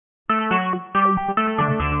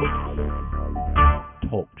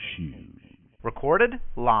Recorded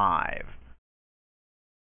live.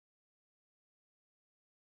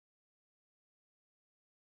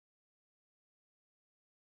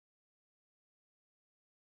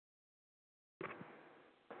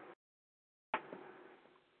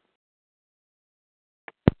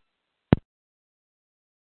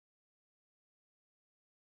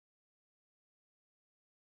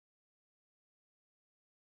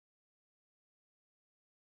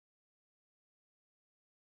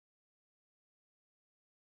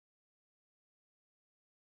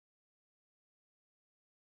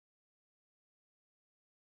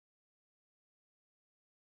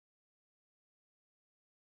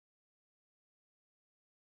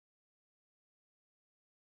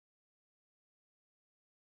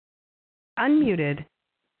 Unmuted.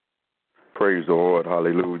 Praise the Lord.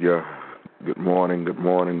 Hallelujah. Good morning, good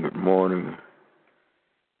morning, good morning.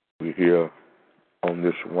 We're here on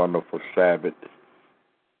this wonderful Sabbath.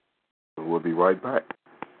 We'll be right back.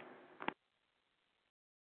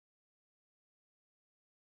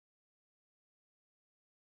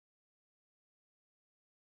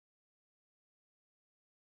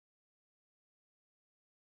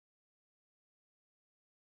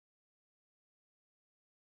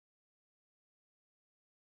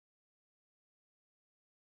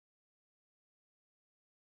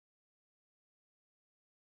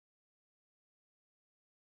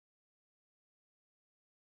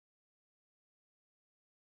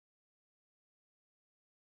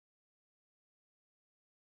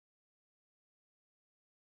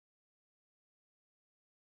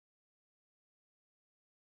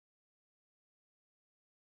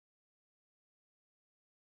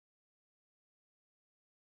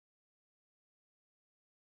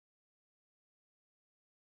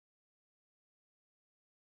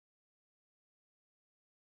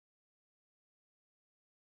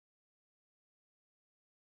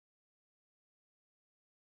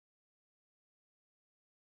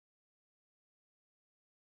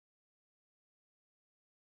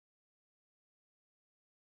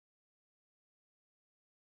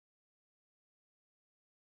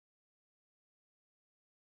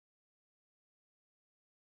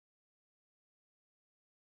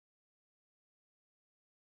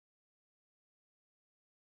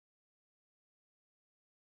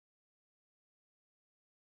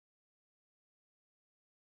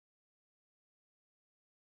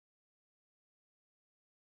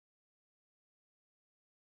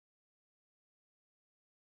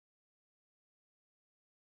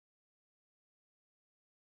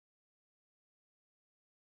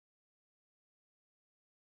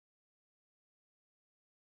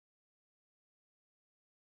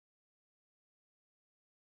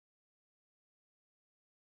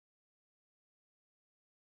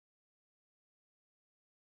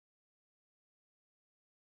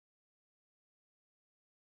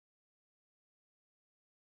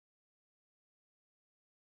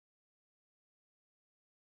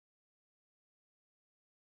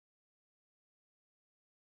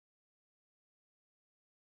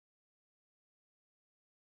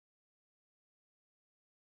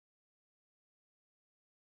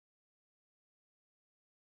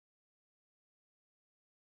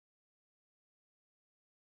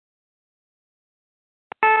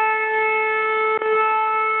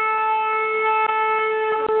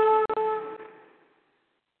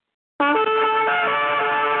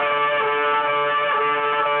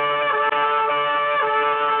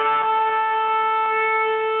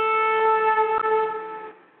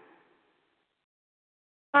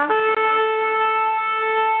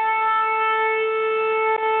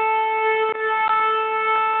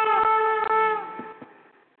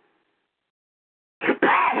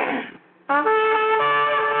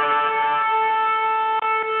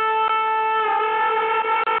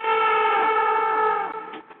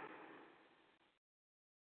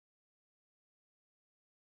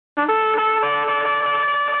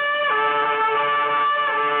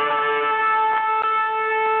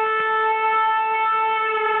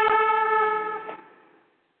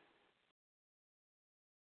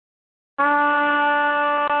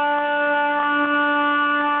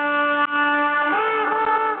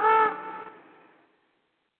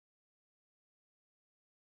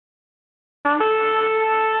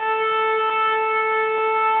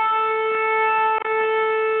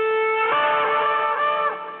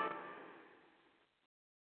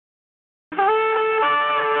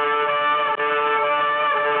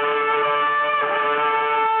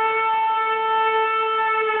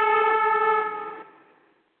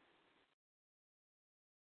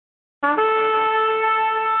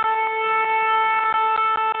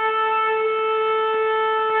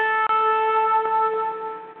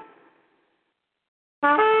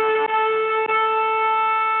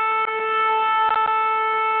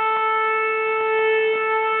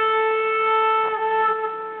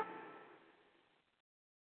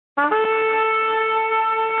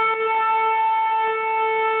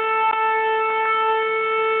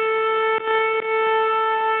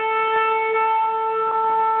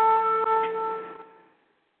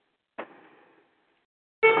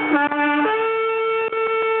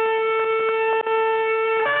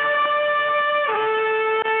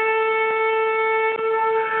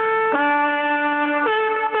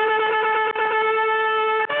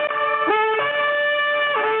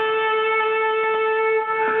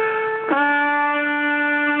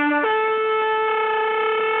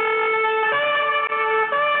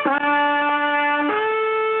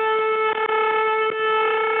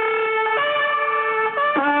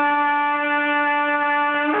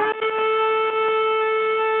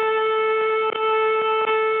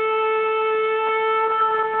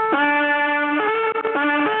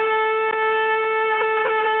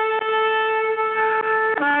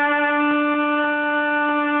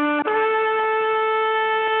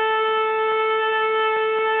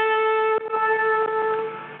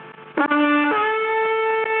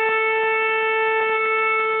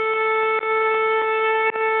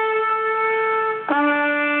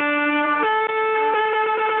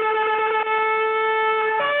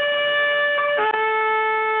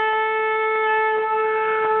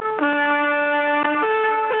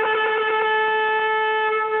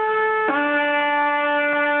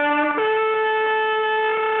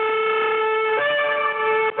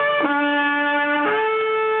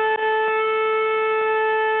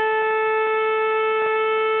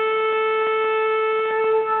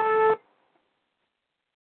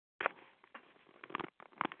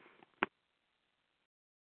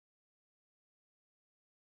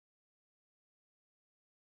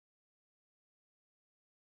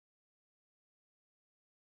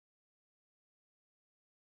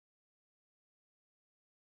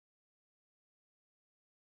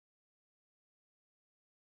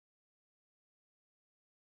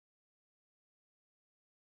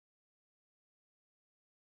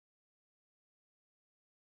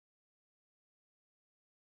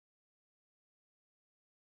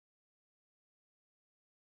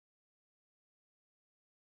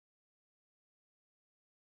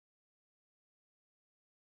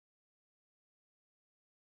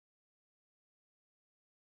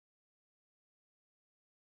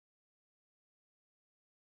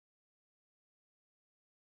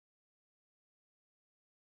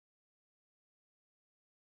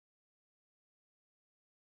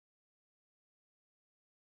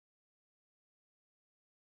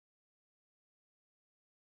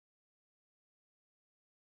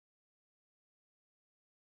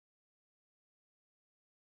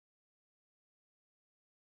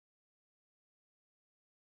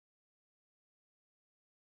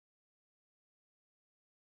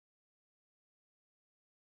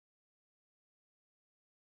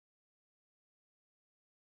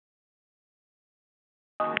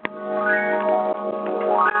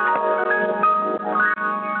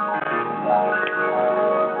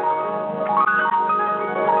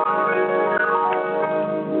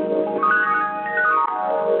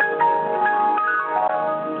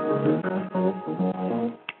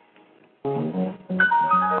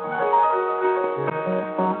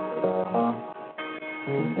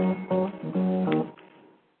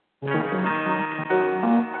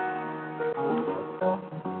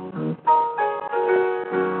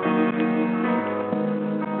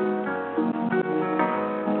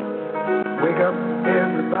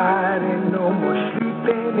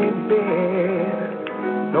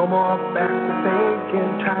 No more backward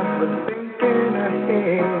thinking, time for thinking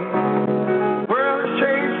ahead. The world has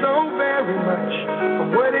changed so very much from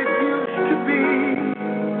what it used to be.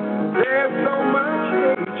 There's so much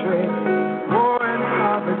hatred, war and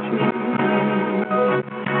poverty.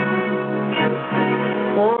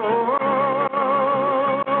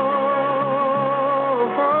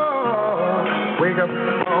 Wake up,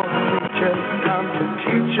 all teachers, time to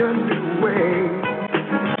teach a new way.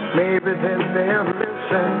 Maybe then they'll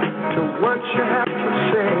listen to what you have to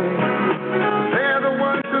say. They're the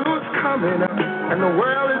ones who's coming up, and the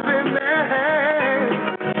world is in their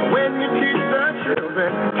hands. When you teach the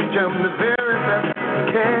children, teach them the very best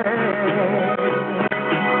you can.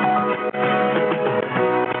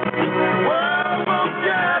 World won't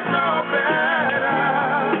get no better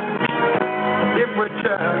if we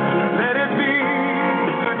just let it be.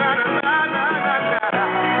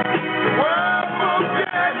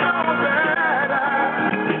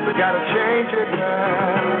 Gotta change it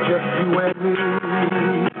now, just you and me.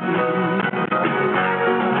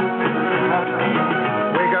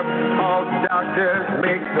 Wake up, all doctors,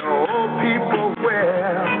 make the old people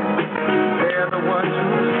well. They're the ones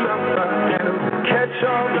who suffer and who catch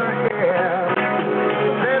all the hair.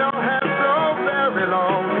 They don't have so very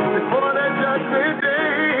long before their judgment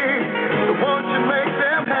day. So won't you make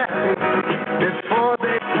them happy before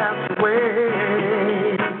they pass away?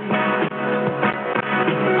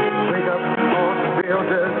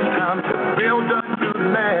 Builders, time to build a new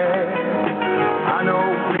land. I know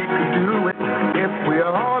we could do it if we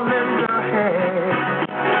all lend a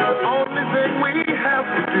hand.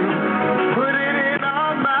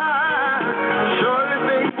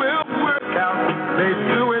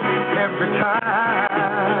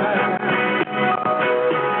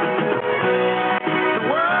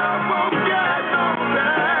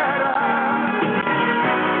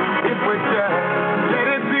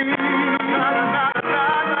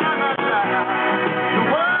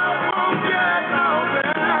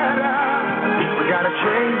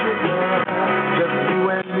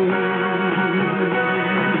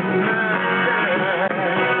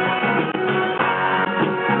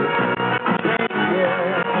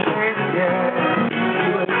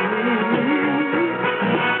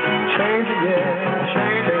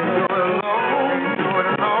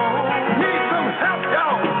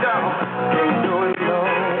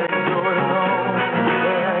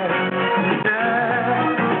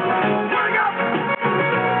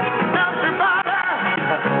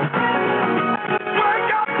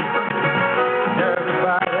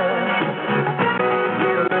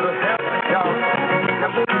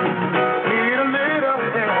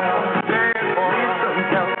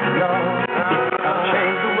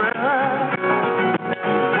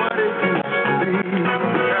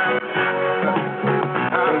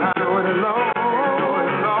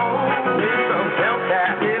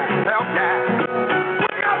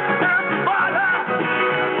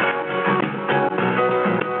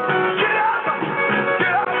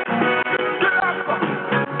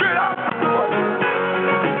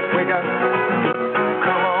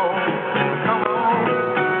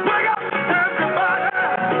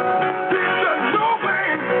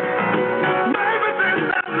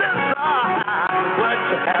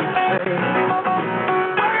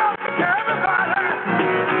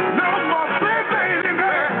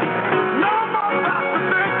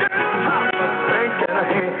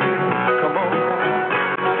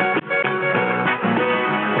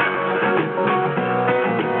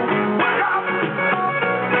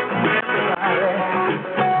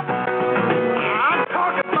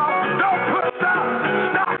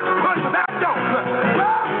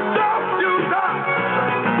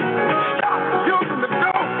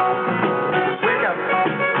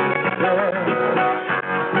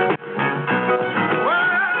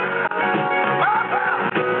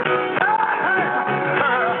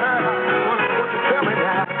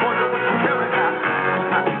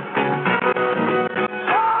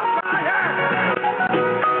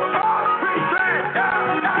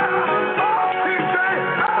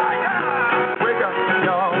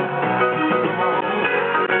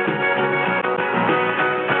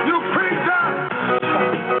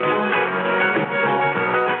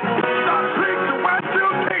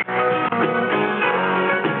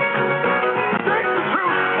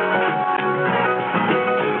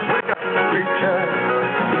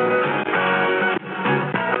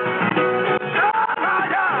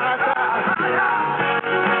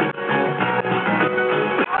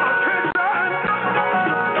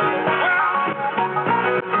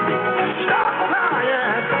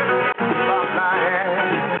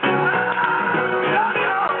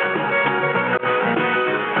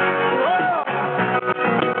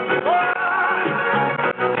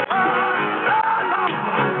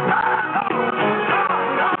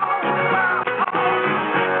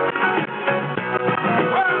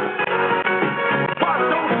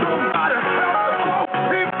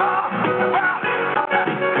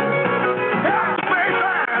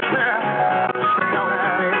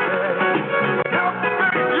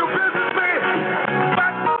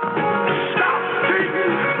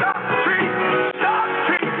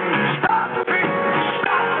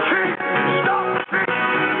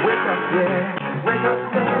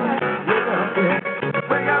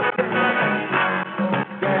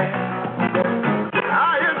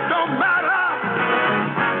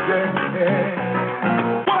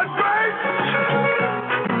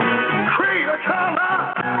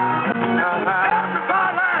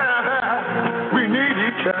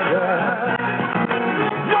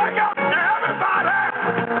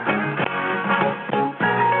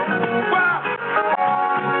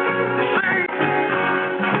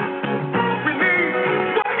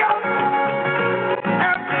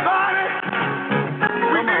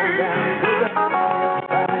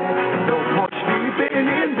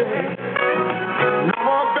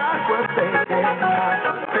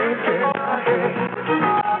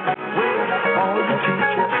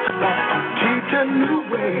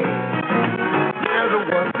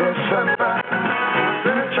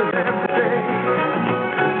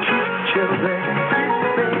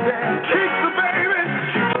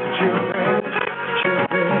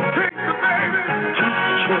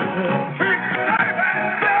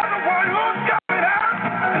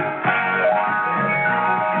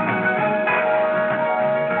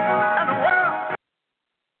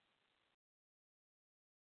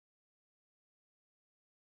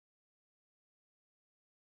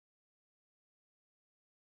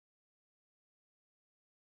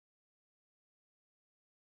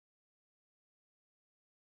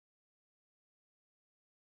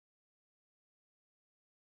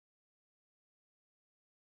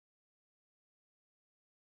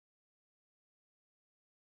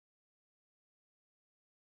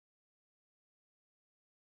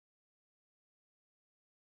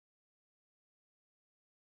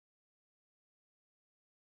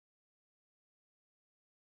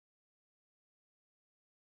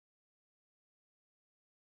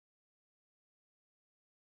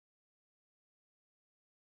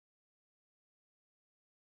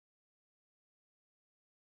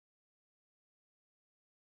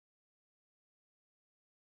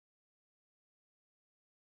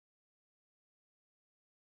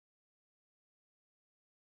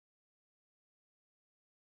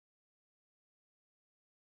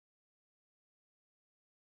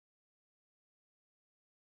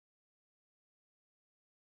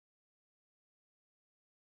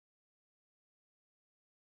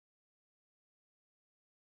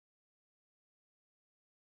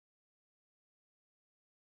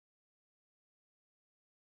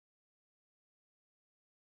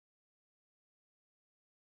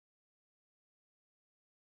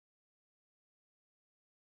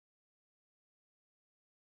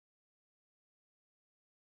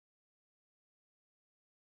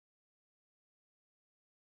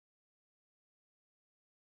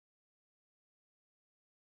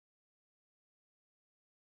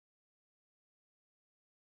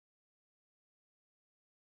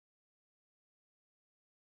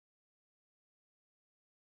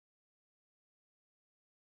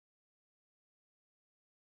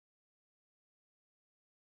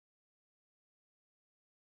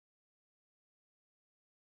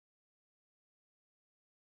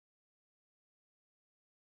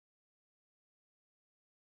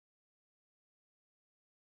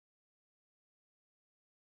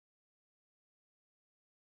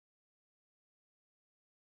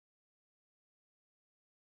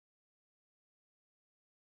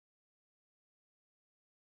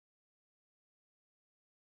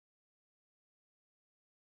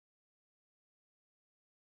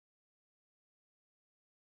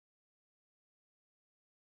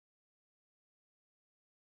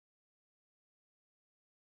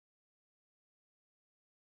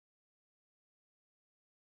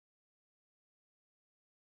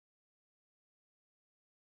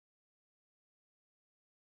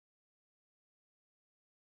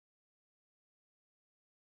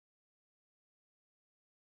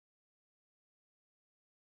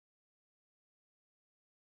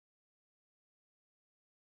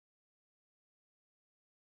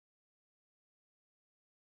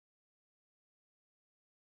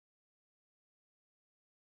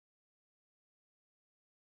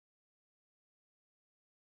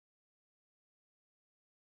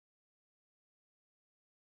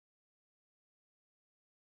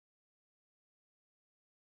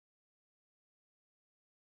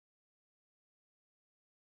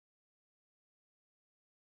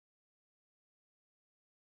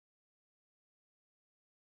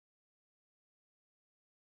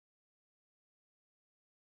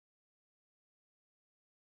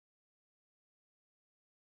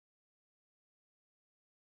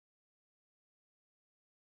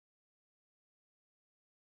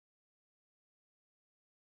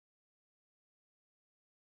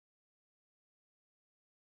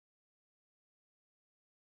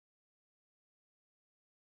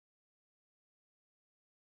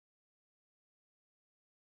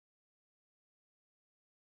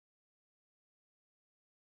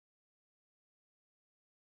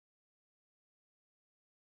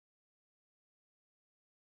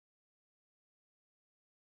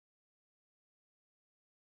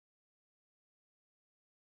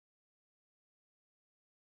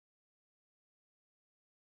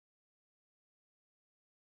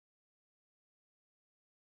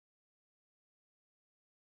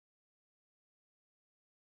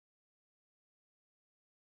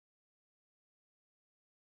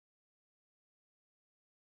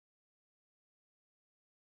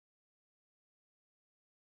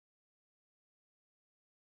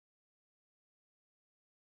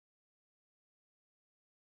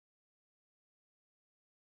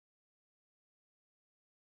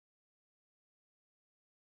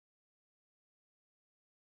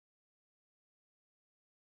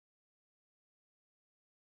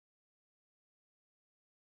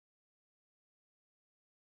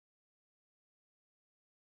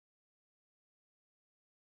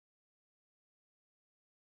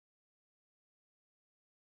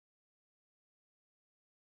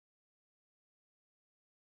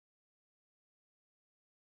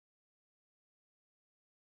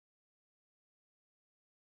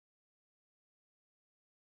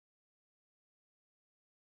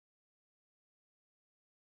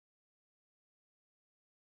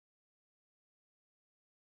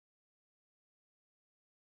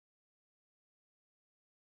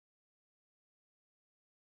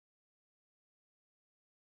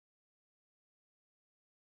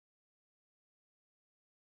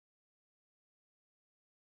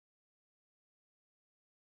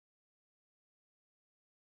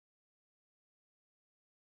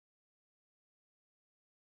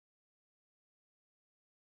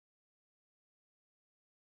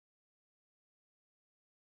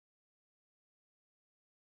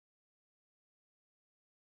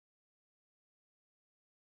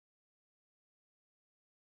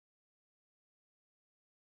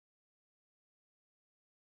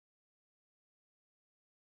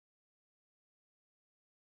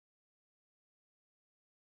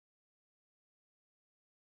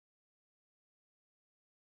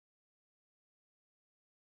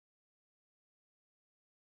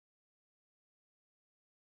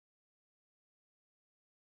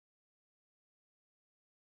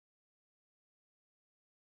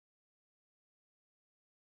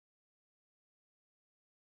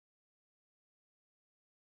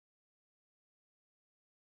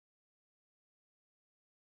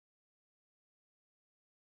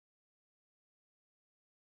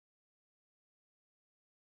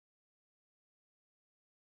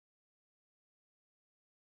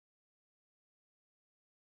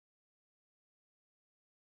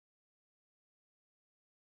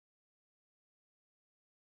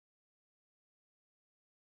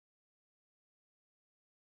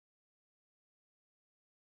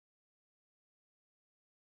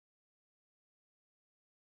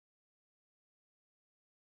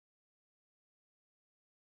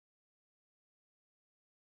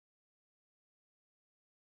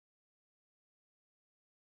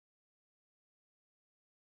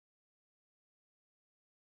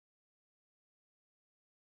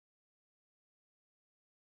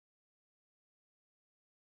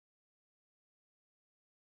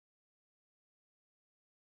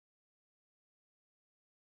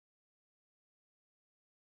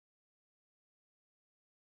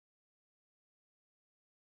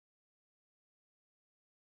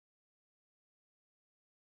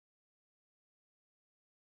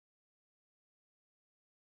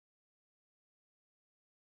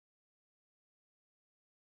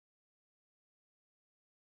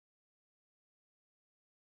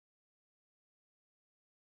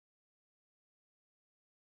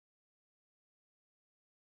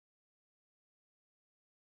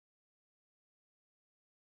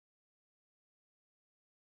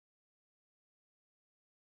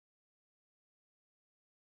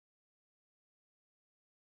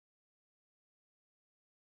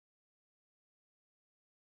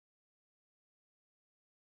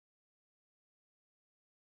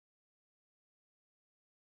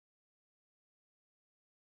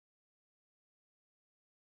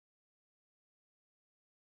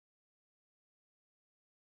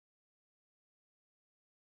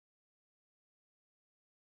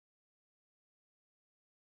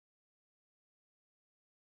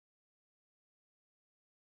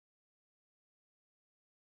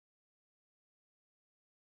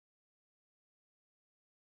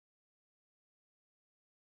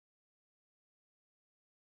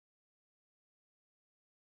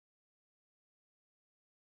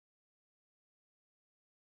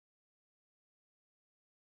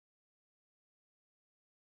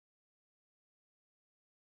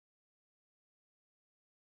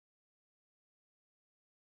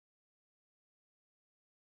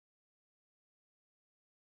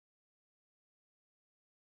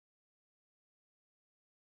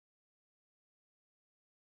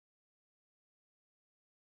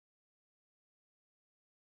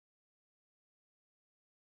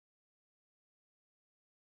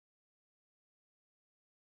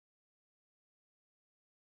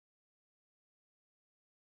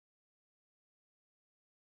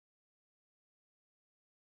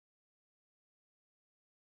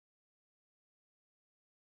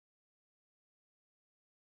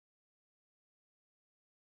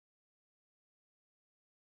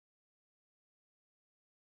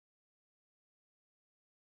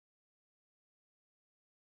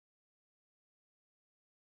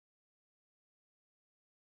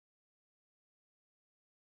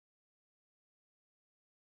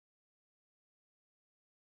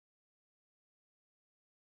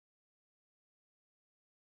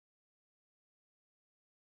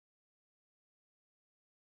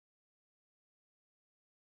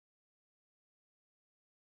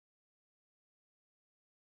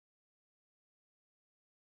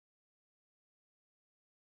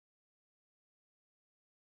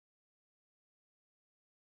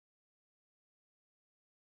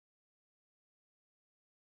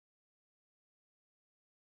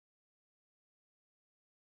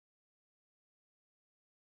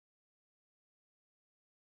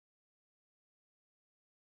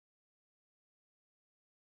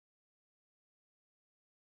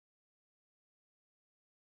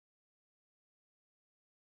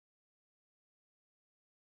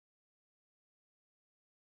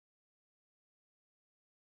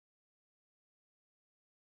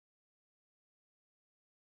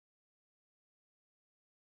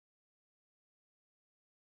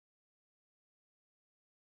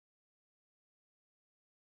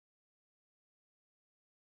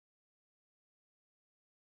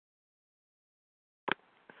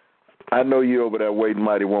 I know you over there waiting,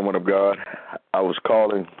 mighty woman of God. I was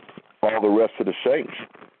calling all the rest of the saints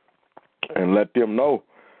and let them know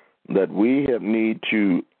that we have need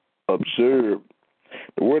to observe.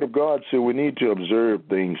 The Word of God said we need to observe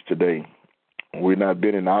things today. We've not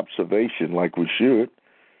been in observation like we should.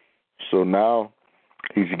 So now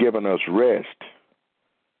He's given us rest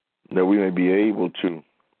that we may be able to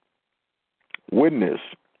witness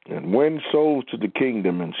and win souls to the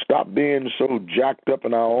kingdom and stop being so jacked up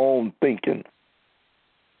in our own thinking.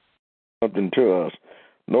 Something to us.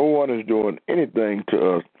 No one is doing anything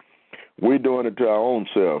to us. We're doing it to our own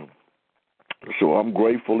self. So I'm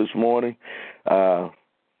grateful this morning. The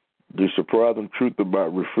surprising truth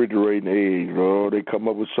about refrigerating eggs. Oh, they come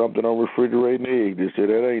up with something on refrigerating eggs. They say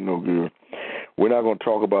that ain't no good. We're not going to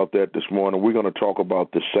talk about that this morning. We're going to talk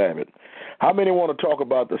about the Sabbath. How many want to talk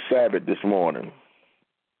about the Sabbath this morning?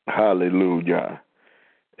 Hallelujah.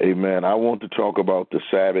 Amen. I want to talk about the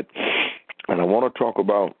Sabbath, and I want to talk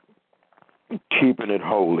about keeping it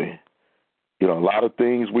holy. You know, a lot of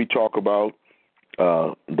things we talk about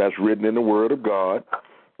that's written in the Word of God,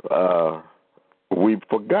 we've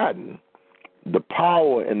forgotten the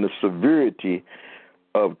power and the severity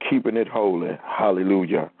of keeping it holy.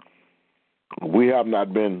 Hallelujah. We have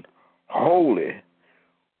not been holy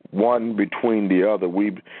one between the other.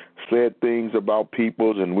 We've said things about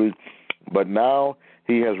peoples, but now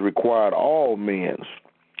He has required all men.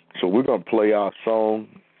 So we're going to play our song.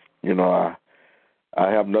 You know,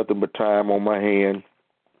 I have nothing but time on my hand,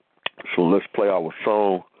 so let's play our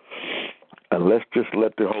song, and let's just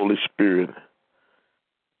let the Holy Spirit,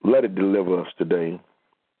 let it deliver us today,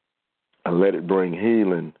 and let it bring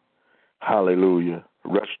healing, hallelujah,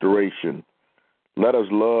 restoration. Let us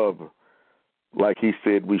love like He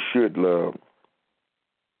said we should love.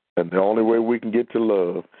 And the only way we can get to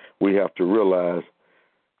love, we have to realize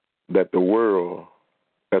that the world,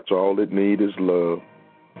 that's all it needs is love.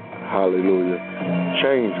 Hallelujah.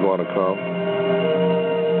 Change going to come.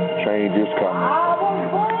 Change is coming. I was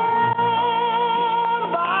born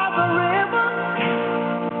by the river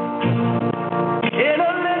in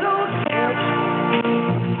a little tent.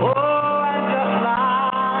 Oh, and just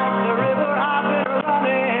like the river, I've been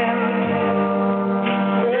running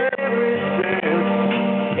ever since.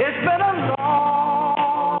 It's been a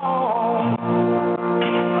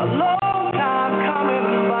long time coming,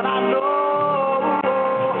 but I know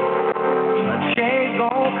a change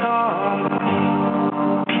gonna come.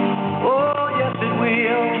 Oh, yes, it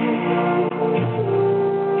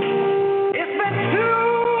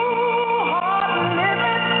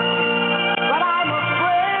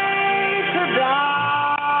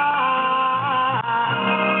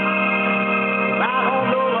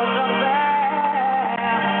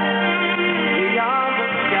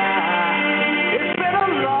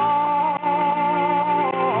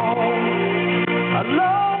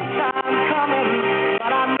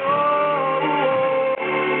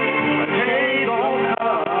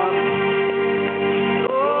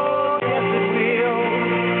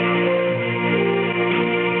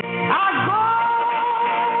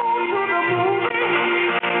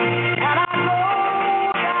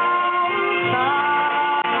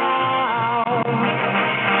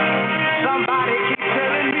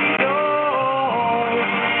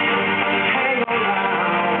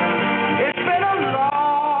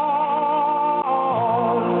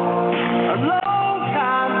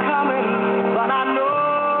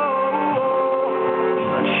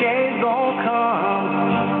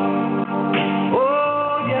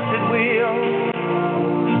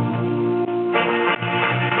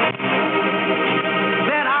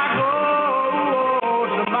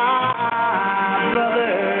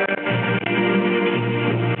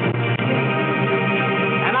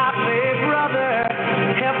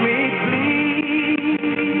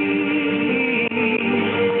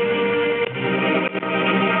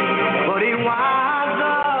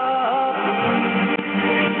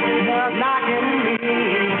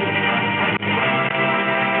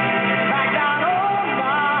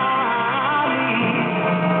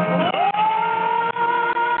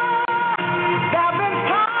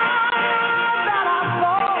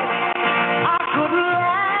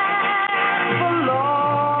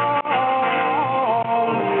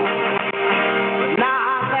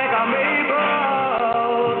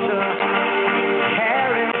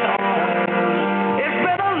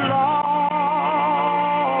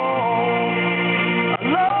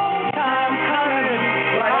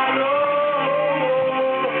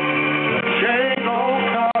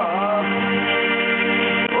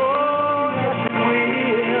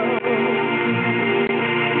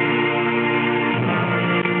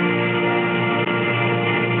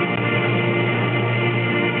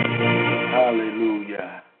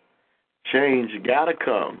change got to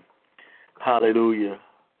come. Hallelujah.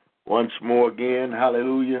 Once more again,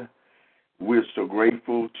 hallelujah. We're so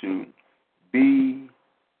grateful to be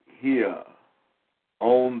here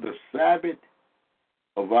on the Sabbath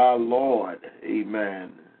of our Lord.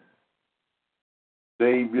 Amen.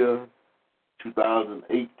 Savior,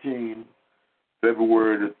 2018,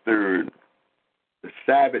 February the 3rd. The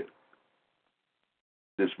Sabbath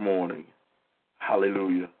this morning.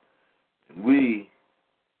 Hallelujah. We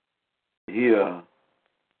here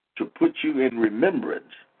to put you in remembrance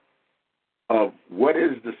of what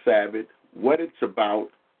is the Sabbath, what it's about,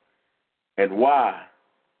 and why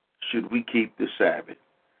should we keep the Sabbath.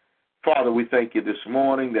 Father, we thank you this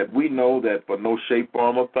morning that we know that for no shape,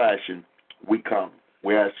 form, or fashion we come.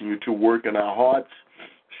 We're asking you to work in our hearts.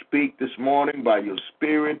 Speak this morning by your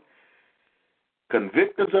Spirit.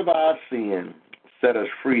 Convict us of our sin. Set us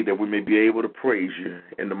free that we may be able to praise you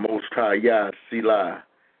in the Most High Yah, Selah.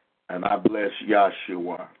 And I bless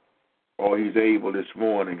Yahshua. Oh, he's able this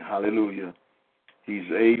morning. Hallelujah. He's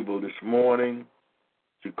able this morning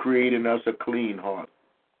to create in us a clean heart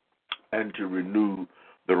and to renew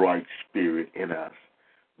the right spirit in us.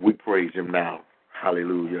 We praise him now.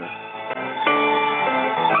 Hallelujah.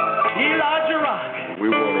 Elijah rock. We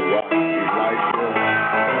want to rock Elijah.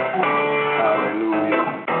 Hallelujah.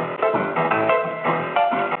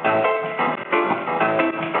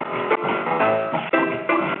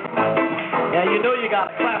 Yeah, you know you got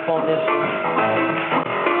to clap on this.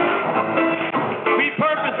 We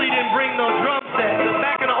purposely didn't bring no drum set, because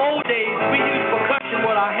back in the old days, we used percussion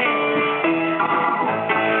with our hands.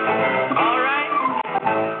 All right?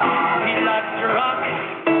 Elijah rock.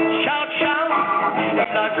 Shout, shout.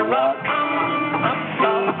 Elijah rock. Come,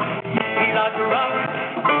 shout. Elijah rock.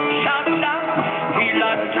 Shout, shout.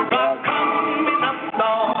 Elijah rock. Come,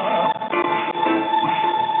 shout.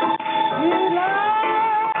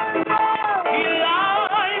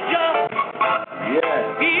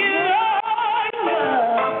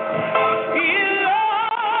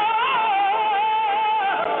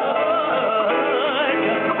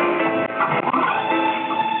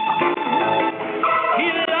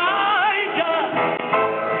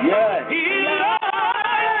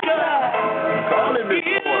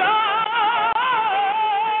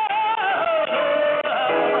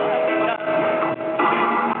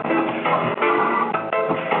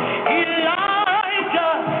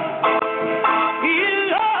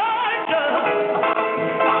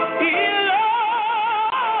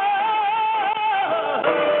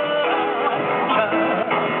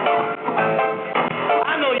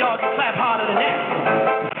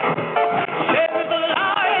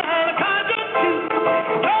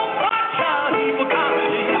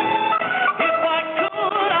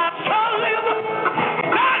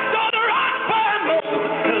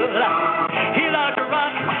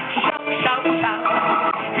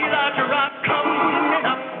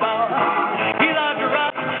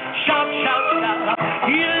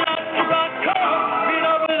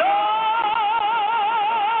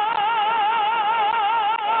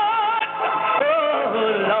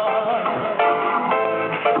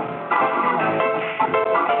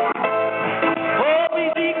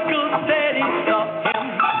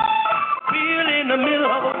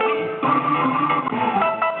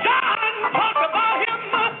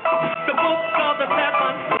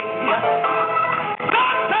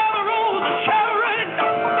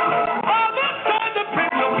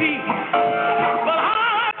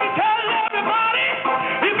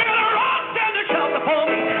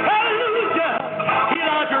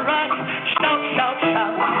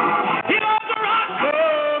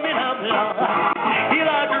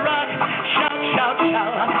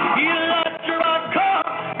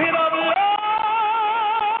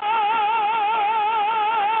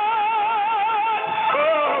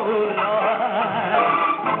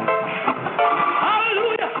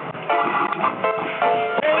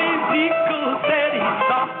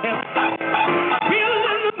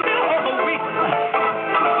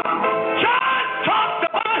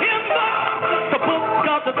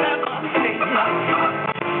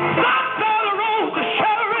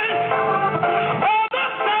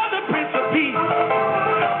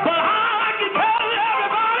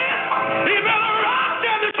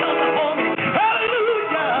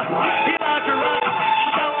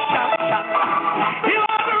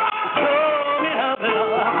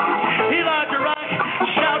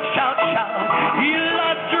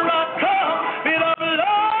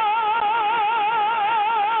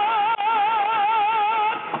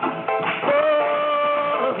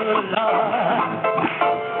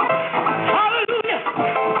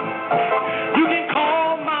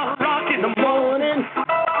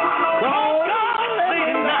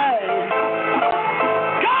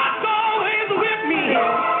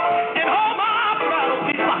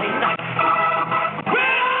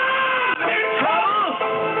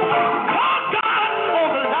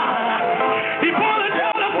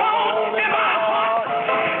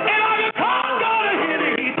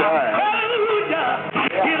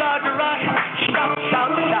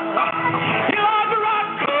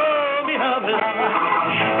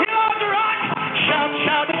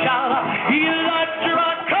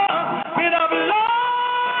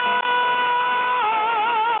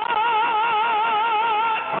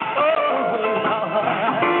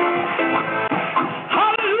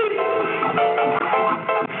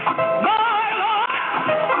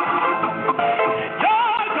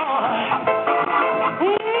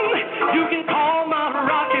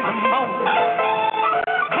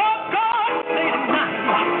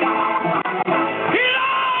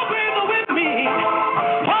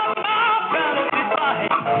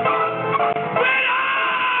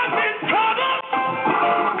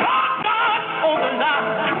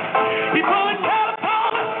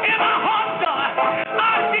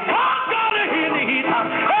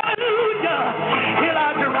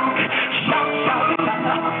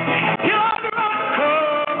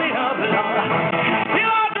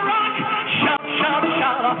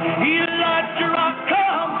 Elijah rock,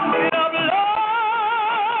 come fill the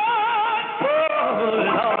Lord. Oh,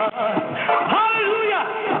 Lord. Hallelujah.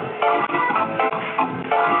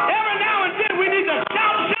 Every now and then we need to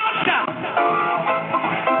shout, shout, shout.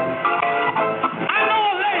 I know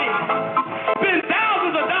a lady spent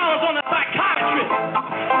thousands of dollars on a psychiatrist,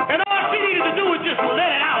 and all she needed to do was just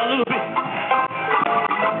let it out a little bit.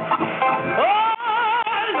 Oh,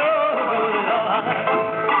 Lord, Lord.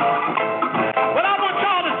 What I want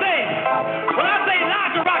y'all to say, when I say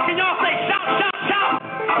Elijah rock, can y'all say shout, shout, shout?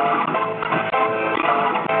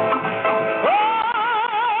 Oh,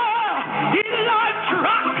 Elijah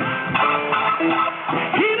rock.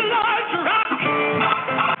 Elijah rock.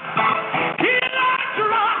 Elijah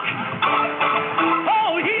rock.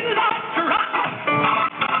 Oh, Elijah rock.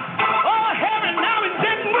 Oh, every now and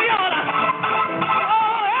then we oughta.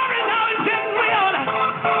 Oh, every now and then we oughta.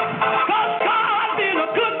 'Cause God is a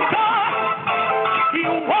good God. He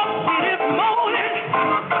walks in His morning.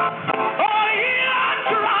 Oh,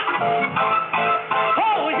 Elijah rock.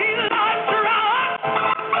 Oh, Elijah rock.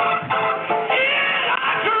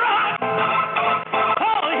 Elijah rock.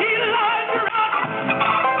 Oh, Elijah rock.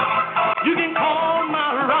 You can call my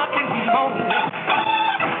rocking morning.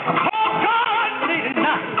 Oh, God, late at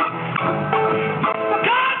night.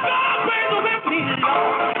 God, praise with me,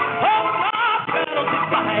 Lord. Oh, my battles is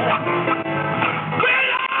fight. When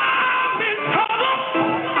I'm in trouble.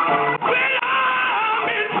 When I'm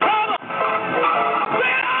in trouble.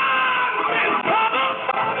 When I'm in trouble.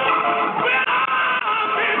 When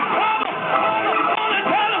I'm in trouble. Before the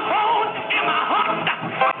telephone in my heart.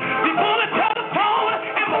 Before the telephone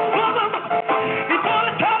in my bosom. Before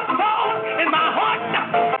the telephone in my heart.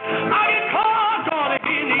 I get called on it.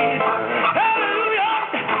 Hallelujah.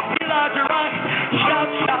 Elijah rock. Shout,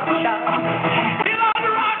 shout, shout.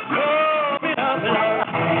 Elijah rock. Come in up, Lord.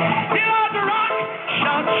 Elijah rock.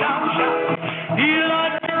 Shout, shout, shout.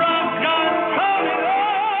 Elijah rock. God coming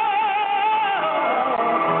up.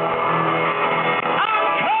 I'm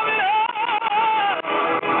coming up.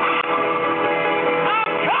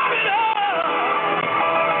 I'm coming up.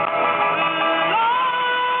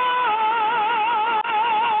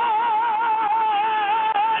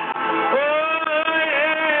 Oh,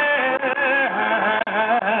 yeah.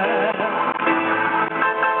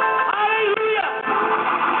 Hallelujah.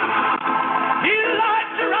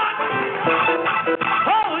 Elijah rock.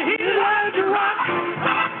 Oh,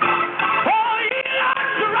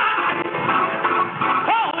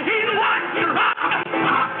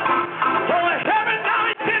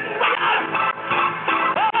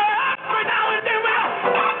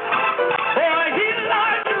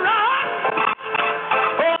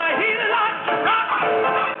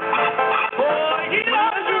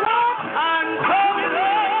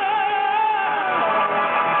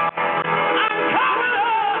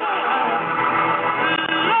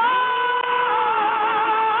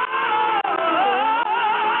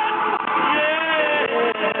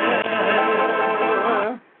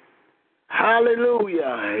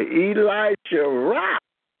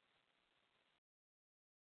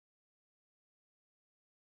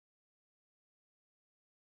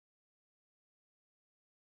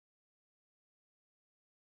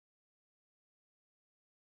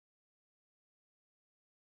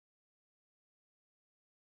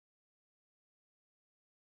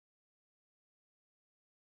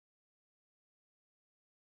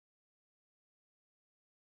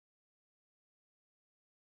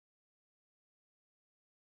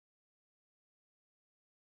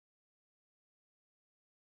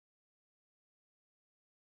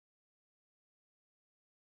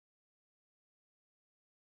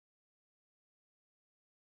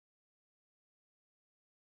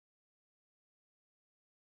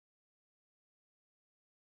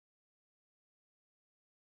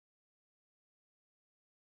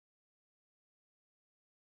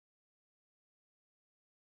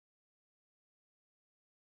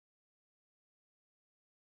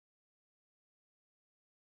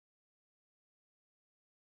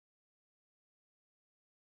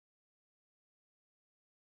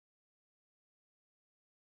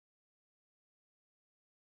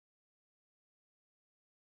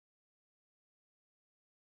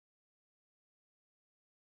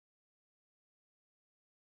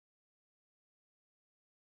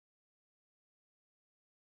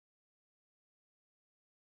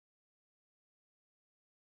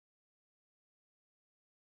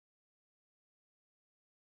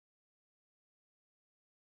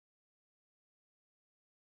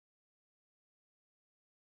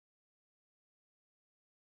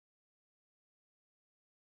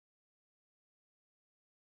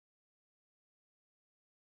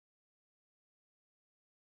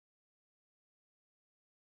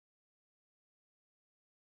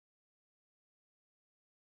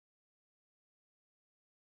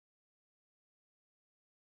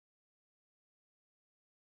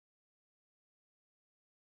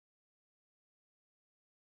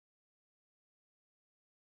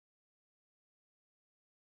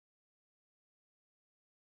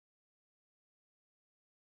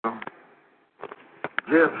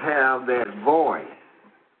 just have that voice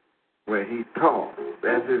where he talks.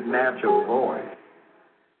 That's his natural voice.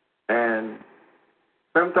 And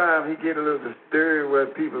sometimes he get a little disturbed where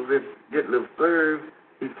people just get a little stirred.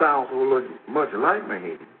 He sounds so much like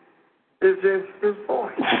Mahady. It's just his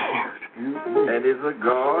voice. And it's a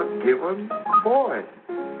God-given voice.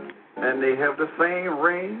 And they have the same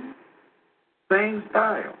ring, same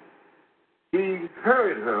style. He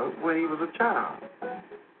heard her when he was a child,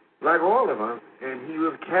 like all of us, and he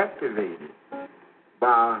was captivated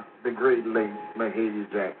by the great late Mahady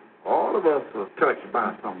Jackson. All of us were touched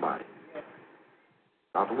by somebody.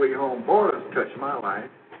 Dr. Way Home Borders touched my life,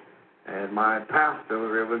 and my pastor,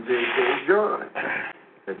 Reverend J.J. Jordan,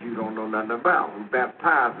 that you don't know nothing about, who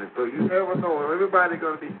baptized me. So you never know. Everybody's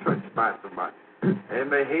going to be touched by somebody. And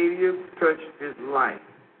Mahady touched his life.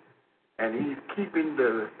 And he's keeping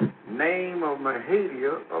the name of Mahady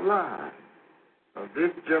alive. Of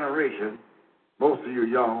this generation, most of you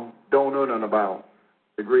young don't know nothing about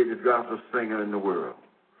the greatest gospel singer in the world.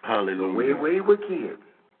 Hallelujah. When we were kids,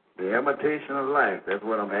 the imitation of life, that's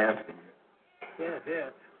what I'm asking you.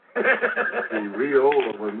 Yes. See, we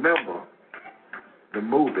all remember the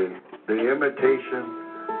movie, The Imitation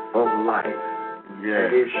of Life. Yeah.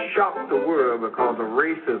 And it shocked the world because of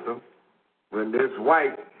racism when this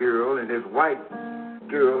white girl and this black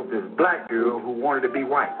girl who wanted to be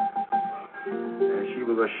white. And she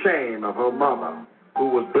was ashamed of her mother, who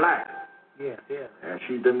was black. Yes. And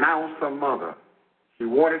she denounced her mother. She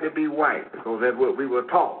wanted to be white because that's what we were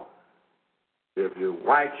taught. If you're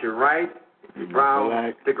white, you're right. If you're brown,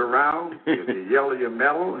 black, stick around. If you're yellow, you're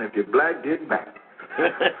mellow. And if you're black, get back.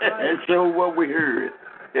 And show what we heard.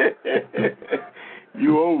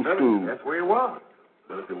 You old school. That's where it was.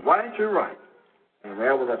 But if you're white, you're right. And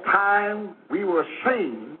there was a time we were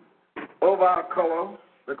ashamed of our color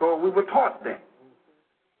because we were taught that.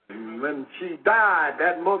 And when she died,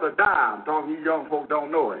 that mother died. I'm talking to you young folk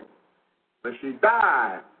don't know it. But she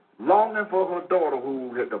died longing for her daughter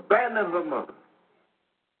who had abandoned her mother.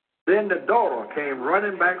 Then the daughter came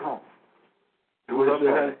running back home to her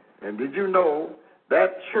mother. And did you know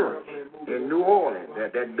that church in New Orleans,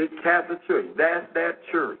 that big Catholic church, that's that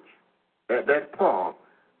church, that park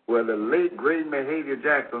where the late, great Mahady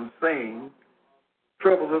Jackson sang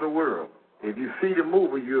Troubles of the World. If you see the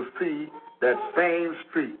movie, you'll see that same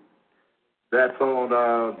street. That's on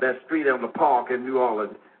that street on the park in New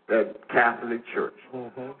Orleans, that Catholic church.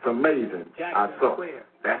 Mm-hmm. It's amazing. Jackson I saw Square. it.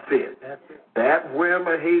 That's it. That's where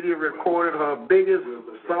Mahady recorded her biggest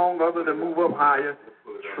song other than Move Up Higher,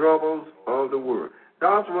 Troubles of the World.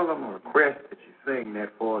 God's will, I'm going to request that you sing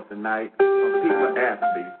that for us tonight. Some people ask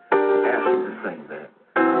you to sing that.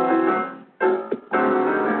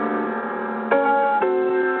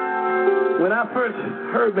 When I first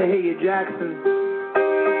heard Mahady Jackson,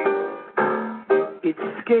 it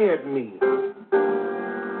scared me.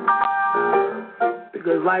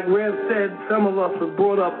 Because like Rev said, some of us were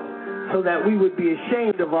brought up so that we would be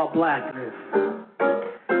ashamed of our blackness.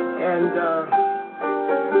 And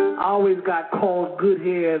I always got called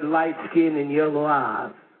good-haired, light-skinned, and yellow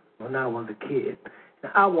eyes when I was a kid.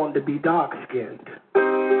 I wanted to be dark-skinned.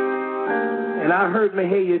 And I heard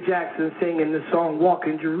Mahady Jackson singing the song Walk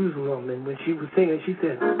in Jerusalem. And when she was singing, she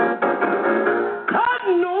said, God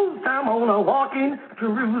knows I'm on a walk in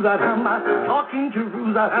Jerusalem, talking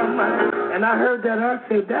Jerusalem. And I heard that, I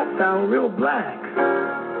said, that sounds real black.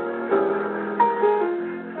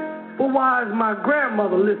 But why is my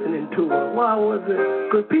grandmother listening to her? Why was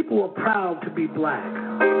it? Because people were proud to be black.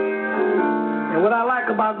 And what I like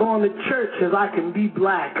about going to church is I can be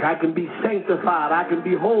black, I can be sanctified, I can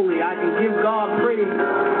be holy, I can give God praise.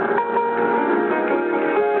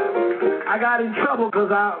 I got in trouble because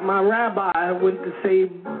my rabbi went to say,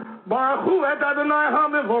 Baruch Hu et Adonai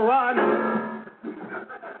HaMevorach.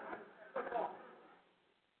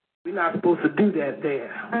 We're not supposed to do that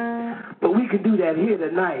there. But we can do that here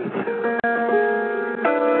tonight.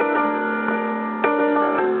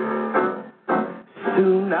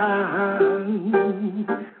 Soon I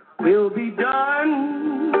will be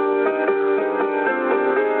done.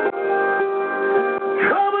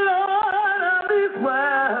 Trouble of this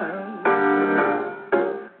world,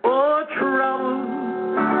 oh trouble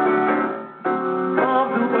of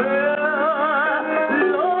the world,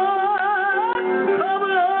 Lord,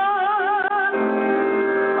 trouble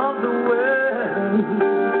of the world.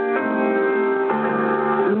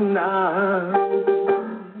 Soon I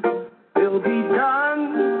will be done.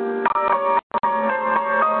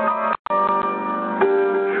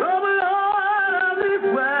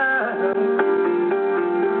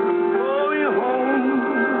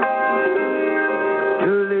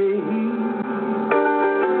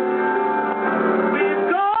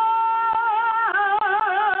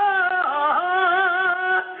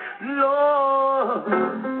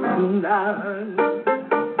 tonight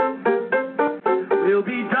will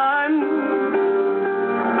be done.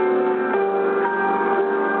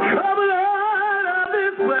 Trouble out of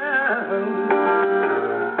this world.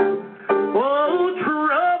 Oh,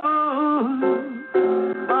 trouble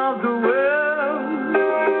of the world.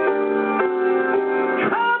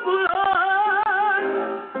 Trouble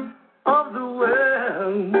of the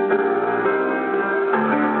world.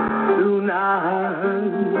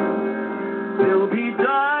 Tonight will be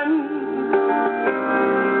done.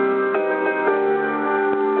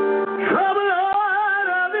 Trouble out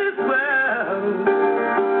of this world.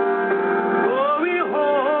 Going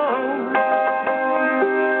home.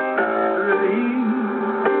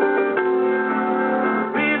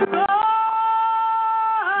 With God,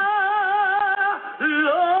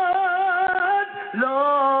 Lord,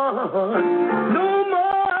 Lord, no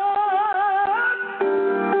more.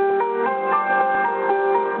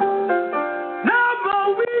 No more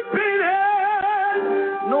weeping and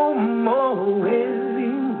no more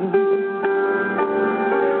wailing.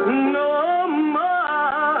 No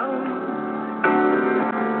more.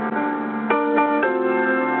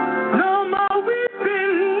 No more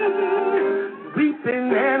weeping, weeping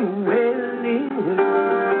and wailing.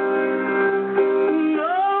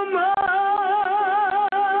 No more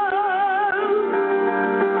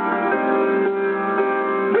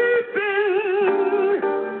weeping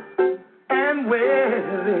and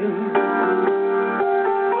wailing.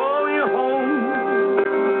 Going home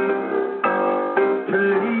to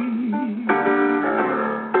leave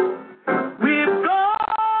with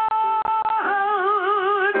God,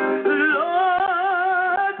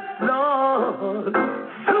 Lord, Lord.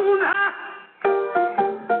 Soon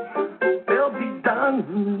they'll be done.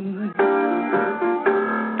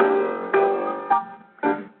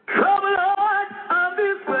 Trouble, Lord, of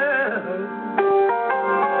this world.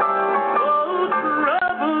 Oh,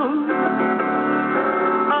 trouble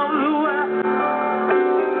of the world.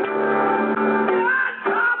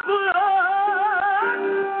 Trouble, Lord,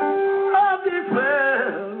 of this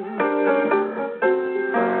world.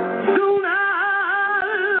 Soon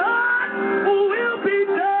our Lord will be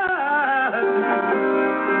done.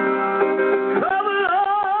 Trouble,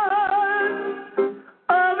 Lord,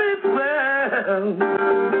 of this world.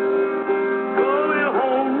 Going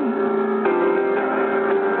home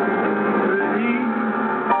to leave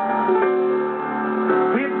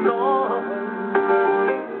with God.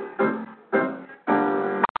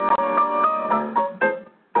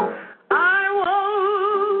 I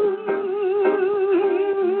want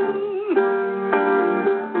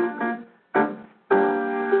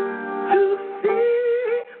to see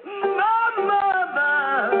my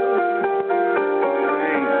mother.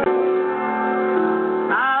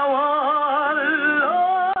 I want,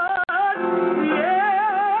 Lord,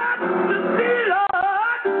 yeah, to see,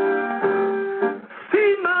 Lord,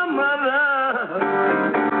 see my mother.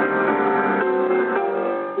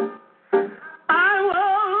 I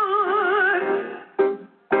want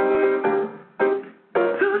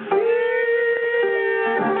to see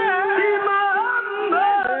my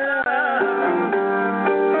mother.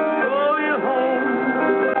 Going home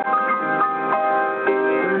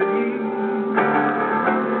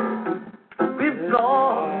with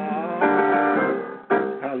God.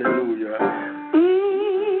 Hallelujah.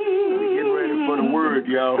 We're getting ready for the word,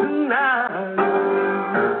 y'all. Tonight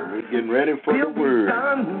We're getting ready for the will be word.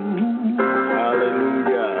 done.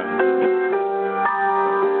 Hallelujah.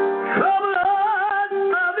 Trouble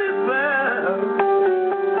of this world.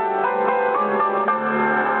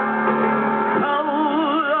 Trouble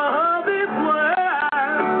of this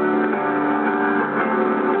world.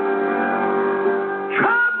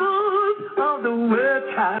 Troubles of the world,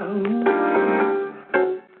 child.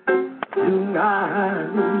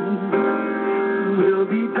 Tonight will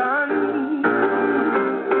be done.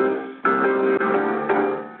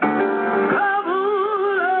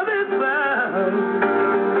 Trouble of this world.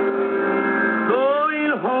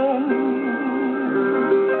 Going home.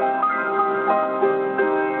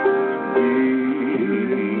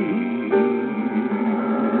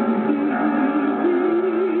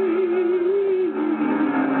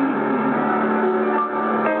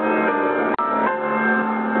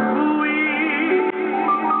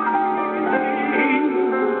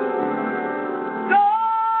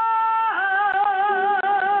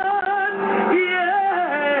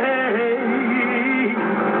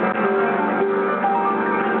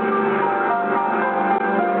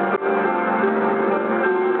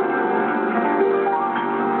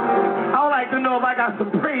 got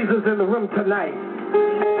some praisers in the room tonight.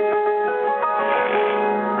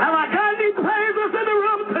 Have I got any praisers in the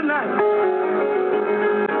room tonight?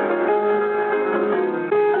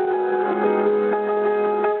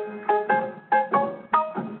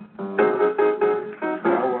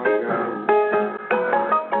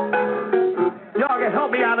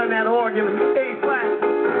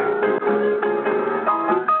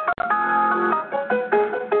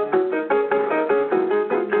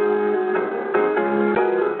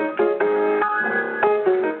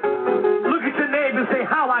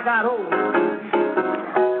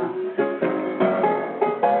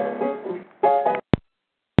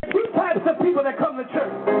 people that come to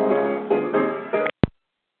church.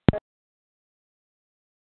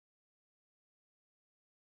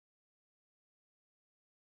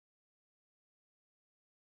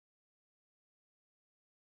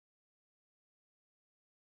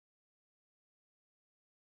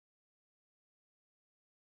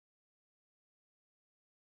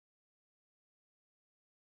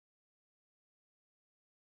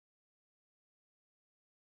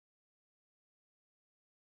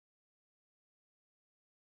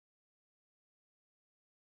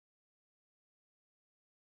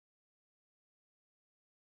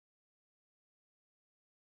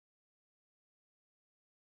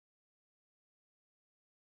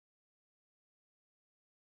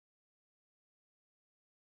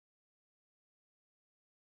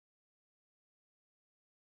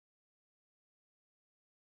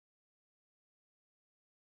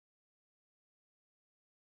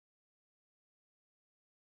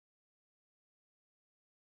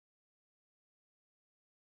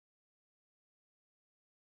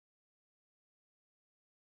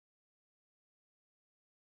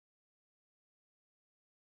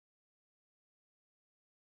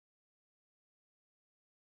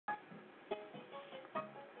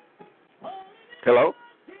 Hello?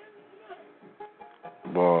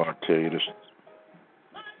 Boy, I tell you, this